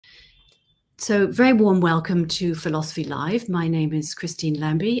So very warm welcome to Philosophy Live. My name is Christine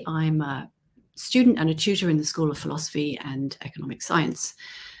Lambie. I'm a student and a tutor in the School of Philosophy and Economic Science.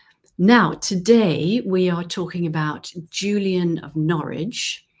 Now, today we are talking about Julian of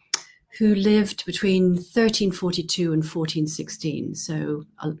Norwich, who lived between 1342 and 1416, so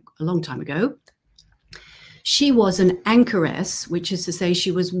a long time ago. She was an anchoress, which is to say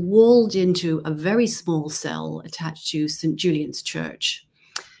she was walled into a very small cell attached to St Julian's church.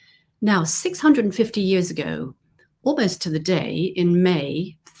 Now, 650 years ago, almost to the day, in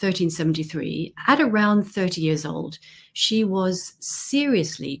May 1373, at around 30 years old, she was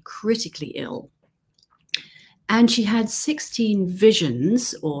seriously, critically ill. And she had 16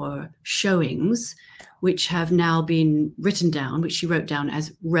 visions or showings, which have now been written down, which she wrote down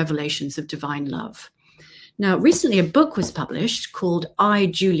as revelations of divine love. Now, recently a book was published called I,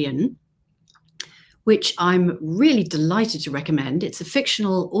 Julian, which I'm really delighted to recommend. It's a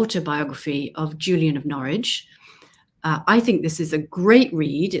fictional autobiography of Julian of Norwich. I think this is a great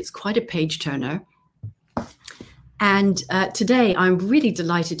read. It's quite a page turner. And today I'm really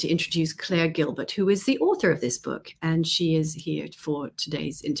delighted to introduce Claire Gilbert, who is the author of this book, and she is here for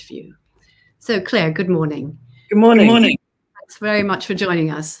today's interview. So Claire, good morning. Good morning. Good morning. Thanks very much for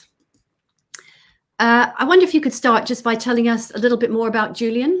joining us. I wonder if you could start just by telling us a little bit more about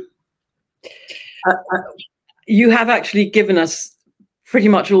Julian. You have actually given us pretty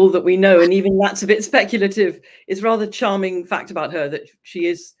much all that we know, and even that's a bit speculative. It's a rather charming fact about her that she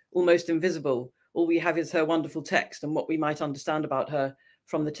is almost invisible. All we have is her wonderful text and what we might understand about her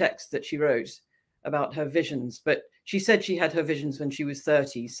from the text that she wrote about her visions. But she said she had her visions when she was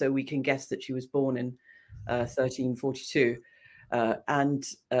 30, so we can guess that she was born in 1342 and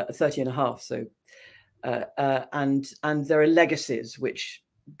 30 and a half. So, and there are legacies which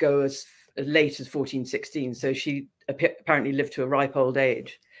go as late as 1416, so she apparently lived to a ripe old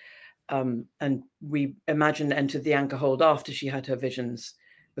age, and we imagine entered the anchor hold after she had her visions,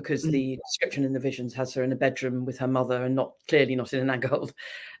 because the description in the visions has her in a bedroom with her mother and clearly not in an anchor hold.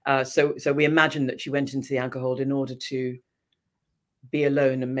 So we imagine that she went into the anchor hold in order to be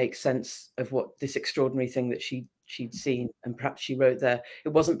alone and make sense of what this extraordinary thing that she'd seen, and perhaps she wrote there. It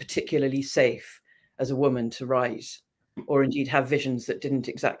wasn't particularly safe as a woman to write, or indeed have visions that didn't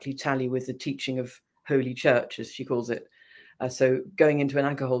exactly tally with the teaching of Holy Church, as she calls it. So going into an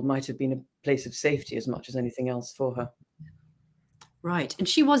anchor hold might have been a place of safety as much as anything else for her. Right. And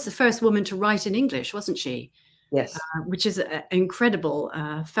she was the first woman to write in English, wasn't she? Yes. Which is an incredible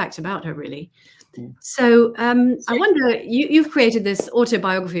fact about her, really. So I wonder, you've created this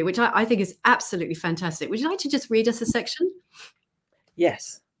autobiography, which I think is absolutely fantastic. Would you like to just read us a section?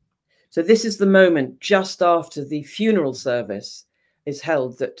 Yes. So this is the moment just after the funeral service is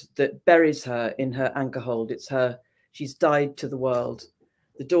held that buries her in her anchor hold. It's her, she's died to the world.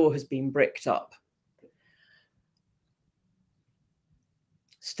 The door has been bricked up.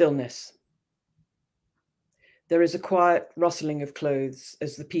 Stillness. There is a quiet rustling of clothes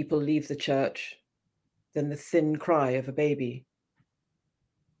as the people leave the church, then the thin cry of a baby.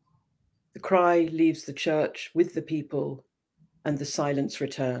 The cry leaves the church with the people, and the silence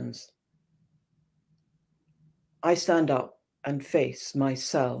returns. I stand up and face my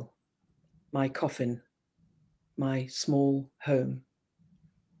cell, my coffin, my small home.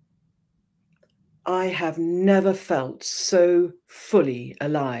 I have never felt so fully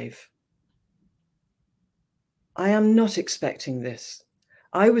alive. I am not expecting this.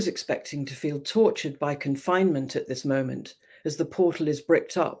 I was expecting to feel tortured by confinement at this moment, as the portal is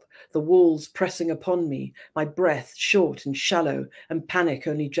bricked up, the walls pressing upon me, my breath short and shallow, and panic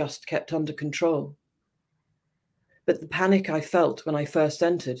only just kept under control. But the panic I felt when I first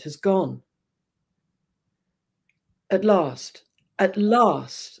entered has gone. At last,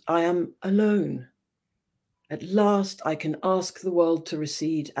 I am alone. At last, I can ask the world to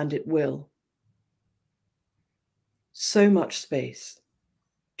recede, and it will. So much space,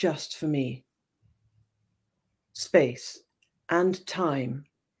 just for me. Space and time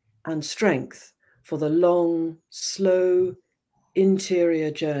and strength for the long, slow, interior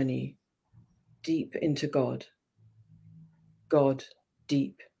journey deep into God. God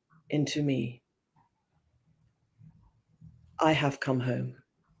deep into me. I have come home.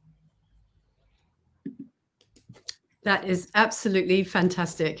 That is absolutely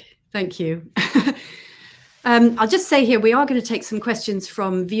fantastic. Thank you. I'll just say here, we are going to take some questions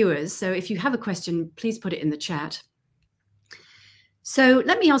from viewers. So if you have a question, please put it in the chat. So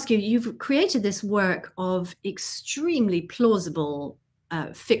let me ask you, you've created this work of extremely plausible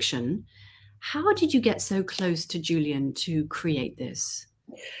fiction. How did you get so close to Julian to create this?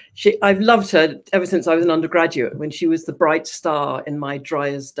 I've loved her ever since I was an undergraduate, when she was the bright star in my dry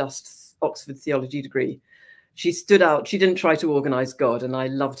as dust Oxford theology degree. She stood out. She didn't try to organize God, and I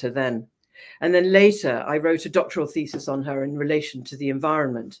loved her then. And then later, I wrote a doctoral thesis on her in relation to the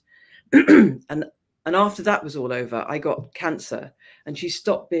environment. And after that was all over, I got cancer, and she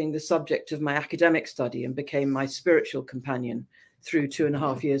stopped being the subject of my academic study and became my spiritual companion through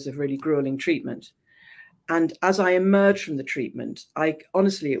 2.5 years of really grueling treatment. And as I emerged from the treatment,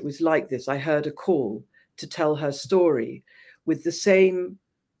 honestly, it was like this. I heard a call to tell her story with the same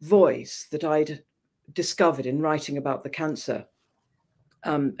voice that I'd discovered in writing about the cancer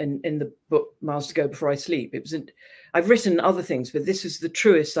in the book Miles to Go Before I Sleep. I've written other things, but this was the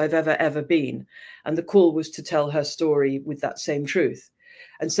truest I've ever been. And the call was to tell her story with that same truth.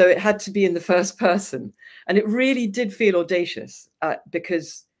 And so it had to be in the first person. And it really did feel audacious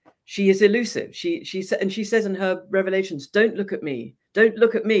because she is elusive. She says in her revelations, don't look at me. Don't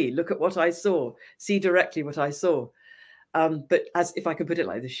look at me. Look at what I saw. See directly what I saw. But as if I can put it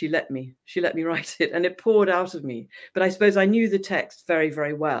like this, she let me write it, and it poured out of me. But I suppose I knew the text very,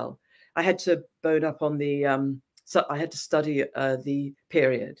 very well. I had to bone up on the, so I had to study the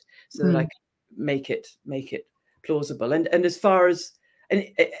period so that I could make it plausible. And as far as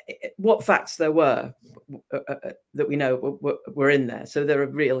what facts there were that we know were in there, so there are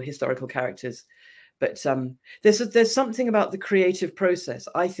real historical characters. But there's something about the creative process,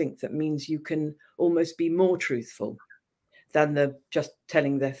 I think, that means you can almost be more truthful than just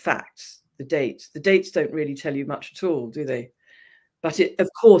telling the facts, the dates. The dates don't really tell you much at all, do they? But of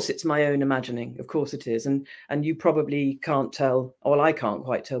course, it's my own imagining. Of course it is. And you probably can't tell, well, I can't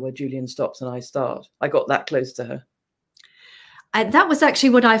quite tell where Julian stops and I start. I got that close to her. That was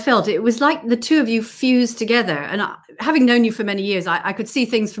actually what I felt. It was like the two of you fused together. And having known you for many years, I could see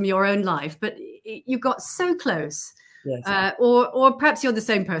things from your own life, but you got so close. Yes. Or perhaps you're the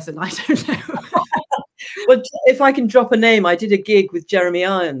same person. I don't know. Well, if I can drop a name, I did a gig with Jeremy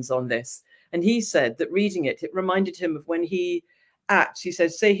Irons on this, and he said that reading it reminded him of when he acts. He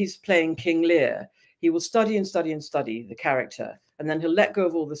says, say he's playing King Lear, he will study and study and study the character, and then he'll let go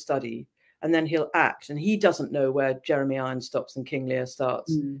of all the study, and then he'll act, and he doesn't know where Jeremy Irons stops and King Lear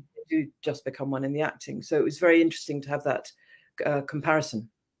starts. They do just become one in the acting. So it was very interesting to have that comparison.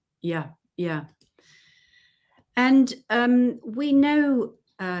 Yeah, yeah. And we know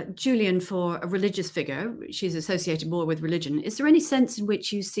Julian for a religious figure. She's associated more with religion. Is there any sense in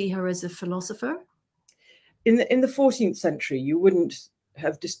which you see her as a philosopher? In the 14th century, you wouldn't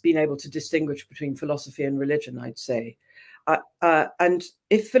have just been able to distinguish between philosophy and religion, I'd say. And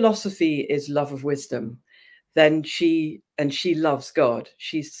if philosophy is love of wisdom, then she loves God.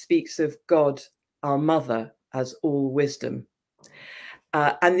 She speaks of God, our mother, as all wisdom.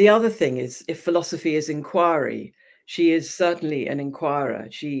 And the other thing is, if philosophy is inquiry, she is certainly an inquirer.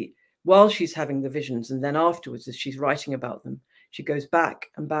 While she's having the visions, and then afterwards, as she's writing about them, she goes back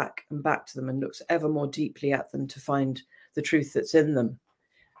and back and back to them and looks ever more deeply at them to find the truth that's in them.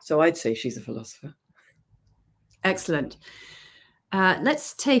 So I'd say she's a philosopher. Excellent.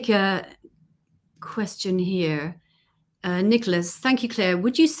 Let's take a question here. Nicholas, thank you, Claire.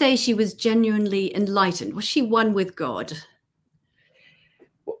 Would you say she was genuinely enlightened? Was she one with God?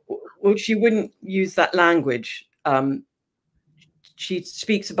 Well, she wouldn't use that language. She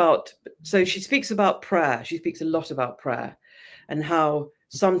speaks about prayer. She speaks a lot about prayer and how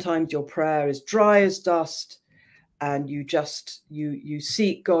sometimes your prayer is dry as dust and you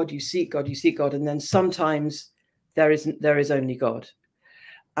seek God, you seek God, you seek God. And then sometimes there is only God.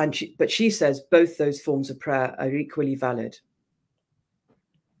 But she says both those forms of prayer are equally valid.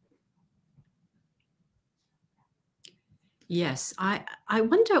 Yes, I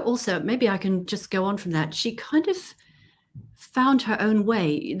wonder also, maybe I can just go on from that. She kind of found her own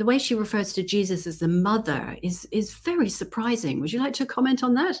way. The way she refers to Jesus as the mother is very surprising. Would you like to comment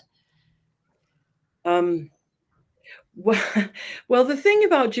on that? Well, the thing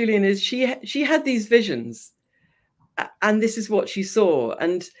about Julian is she had these visions, and this is what she saw,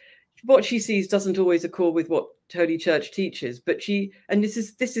 and what she sees doesn't always accord with what Holy Church teaches. But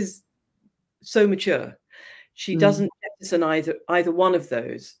this is so mature. She doesn't jettison either one of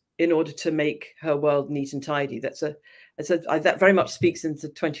those in order to make her world neat and tidy. That very much speaks into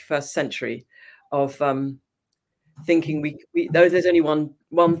the 21st century of thinking there's only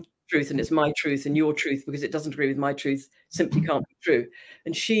one truth, and it's my truth, and your truth, because it doesn't agree with my truth, simply can't be true.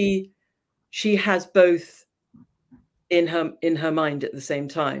 And she has both in her mind at the same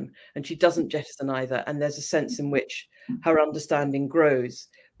time, and she doesn't jettison either. And there's a sense in which her understanding grows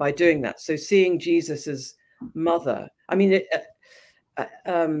by doing that. So seeing Jesus as mother, I mean,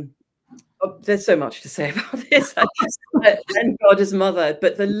 Oh, there's so much to say about this. And God as mother,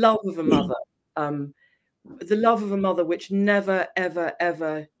 but the love of a mother, the love of a mother which never, ever,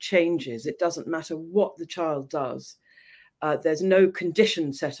 ever changes. It doesn't matter what the child does. There's no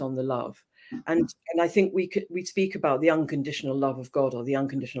condition set on the love. And I think we speak about the unconditional love of God or the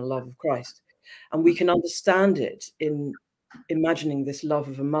unconditional love of Christ. And we can understand it in imagining this love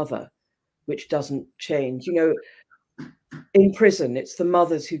of a mother, which doesn't change. You know, in prison, it's the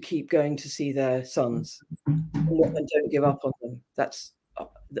mothers who keep going to see their sons and don't give up on them. That's, I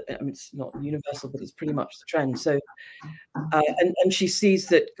mean, it's not universal, but it's pretty much the trend. So, and she sees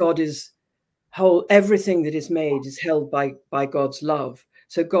that God is whole. Everything that is made is held by God's love.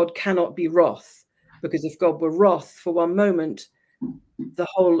 So God cannot be wrath, because if God were wrath for one moment, the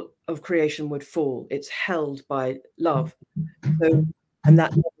whole of creation would fall. It's held by love. So, and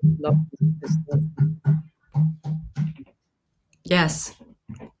that love is Yes.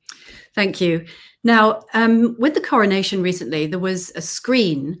 Thank you. Now, with the coronation recently, there was a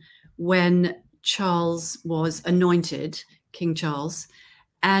screen when Charles was anointed, King Charles.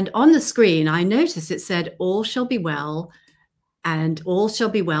 And on the screen, I noticed it said, all shall be well, and all shall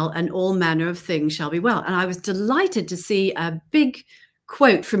be well, and all manner of things shall be well. And I was delighted to see a big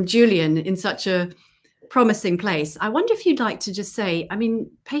quote from Julian in such a promising place. I wonder if you'd like to just say, I mean,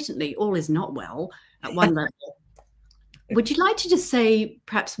 patently, all is not well at one level. Would you like to just say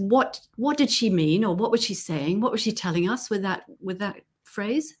perhaps what did she mean, or what was she saying? What was she telling us with that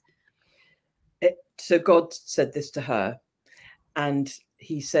phrase? So God said this to her, and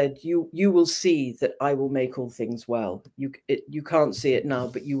he said, you will see that I will make all things well. You can't see it now,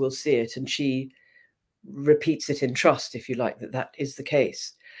 but you will see it. And she repeats it in trust, if you like, that is the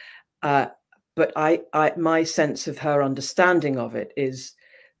case. But my sense of her understanding of it is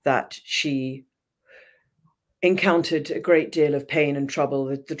that she encountered a great deal of pain and trouble.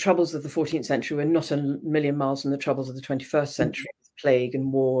 The troubles of the 14th century were not a million miles from the troubles of the 21st century, plague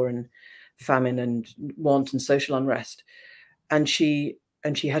and war and famine and want and social unrest. And she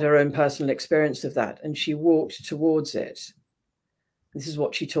had her own personal experience of that, and she walked towards it. This is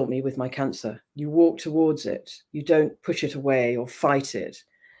what she taught me with my cancer. You walk towards it. You don't push it away or fight it,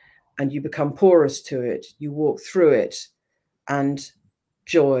 and you become porous to it. You walk through it, and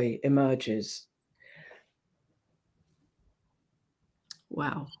joy emerges.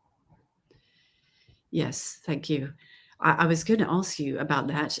 Wow. Yes, thank you. I was going to ask you about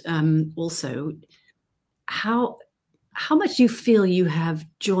that also. How much do you feel you have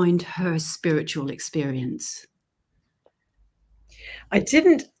joined her spiritual experience? I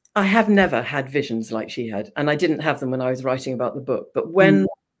have never had visions like she had, and I didn't have them when I was writing about the book. But when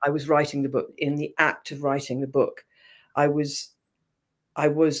I was writing the book, in the act of writing the book, I was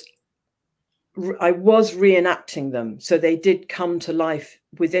reenacting them. So they did come to life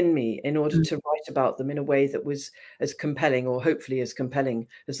within me in order to write about them in a way that was as compelling, or hopefully as compelling,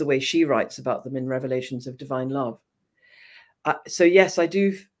 as the way she writes about them in Revelations of Divine Love. So yes, I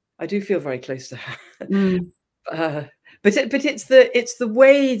do feel very close to her. But it's the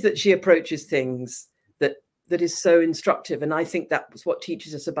way that she approaches things that is so instructive. And I think that was what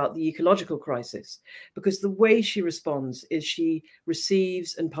teaches us about the ecological crisis, because the way she responds is she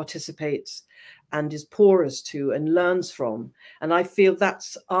receives and participates and is porous to and learns from. And I feel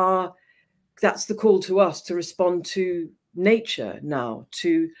that's the call to us, to respond to nature now,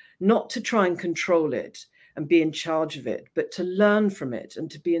 not to try and control it and be in charge of it, but to learn from it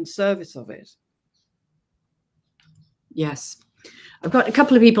and to be in service of it. Yes. I've got a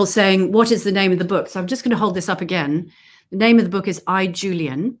couple of people saying, what is the name of the book? So I'm just going to hold this up again. The name of the book is I,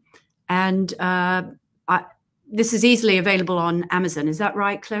 Julian. And this is easily available on Amazon. Is that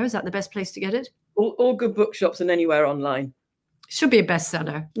right, Claire? Is that the best place to get it? All good bookshops and anywhere online. Should be a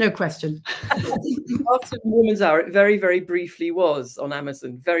bestseller, no question. After Woman's Hour, it very, very briefly was on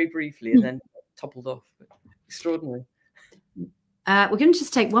Amazon, very briefly, and then toppled off. Extraordinary. We're going to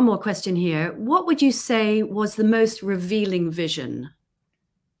just take one more question here. What would you say was the most revealing vision?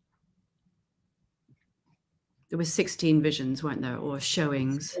 There were 16 visions, weren't there, or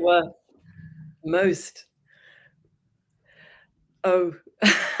showings? There were most. Oh,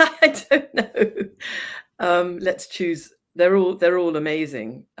 I don't know. Let's choose. They're all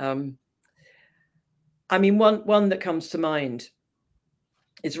amazing. I mean, one that comes to mind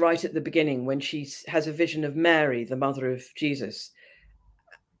is right at the beginning, when she has a vision of Mary, the mother of Jesus,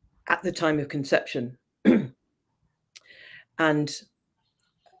 at the time of conception. And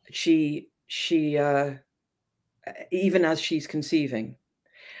she even as she's conceiving,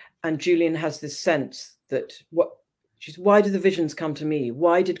 and Julian has this sense that why do the visions come to me?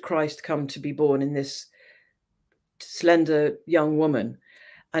 Why did Christ come to be born in this slender young woman?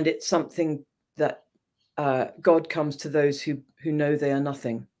 and it's something that God comes to those who know they are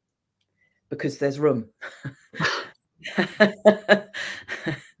nothing, because there's room.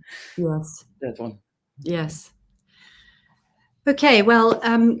 Yes. There's one. Yes. Okay, well,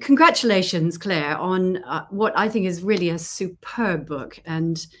 congratulations, Claire, on what I think is really a superb book.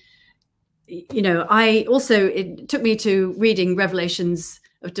 And, you know, it took me to reading Revelations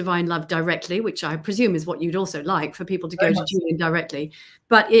of Divine Love directly, which I presume is what you'd also like, for people to go to Julian directly.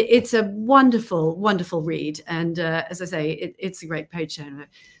 But it's a wonderful, wonderful read. And as I say, it's a great page turner.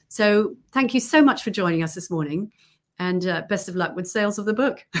 So thank you so much for joining us this morning, and best of luck with sales of the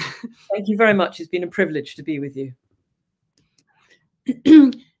book. Thank you very much. It's been a privilege to be with you.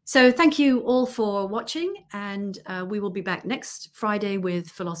 So thank you all for watching, and we will be back next Friday with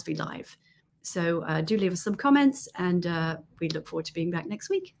Philosophy Live. So do leave us some comments, and we look forward to being back next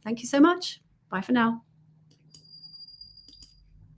week. Thank you so much. Bye for now.